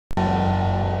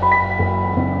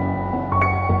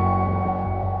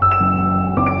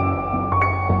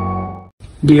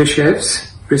Dear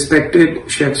chefs,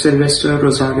 respected Chef Sylvester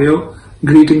Rosario,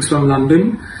 greetings from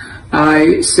London.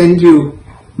 I send you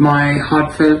my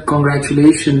heartfelt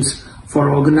congratulations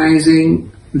for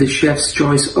organizing the Chef's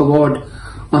Choice Award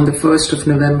on the 1st of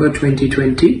November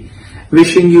 2020.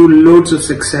 Wishing you loads of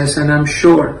success, and I'm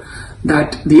sure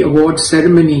that the award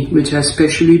ceremony, which has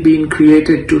specially been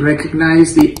created to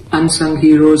recognize the unsung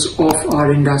heroes of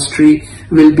our industry,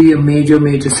 will be a major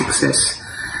success.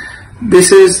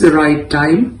 This is the right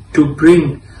time to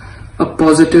bring a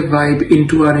positive vibe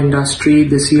into our industry.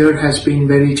 This year has been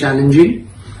very challenging.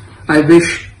 I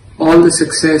wish all the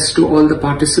success to all the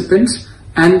participants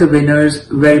and the winners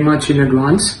very much in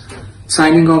advance.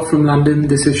 Signing off from London,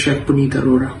 this is Chef Puneet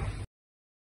Arora.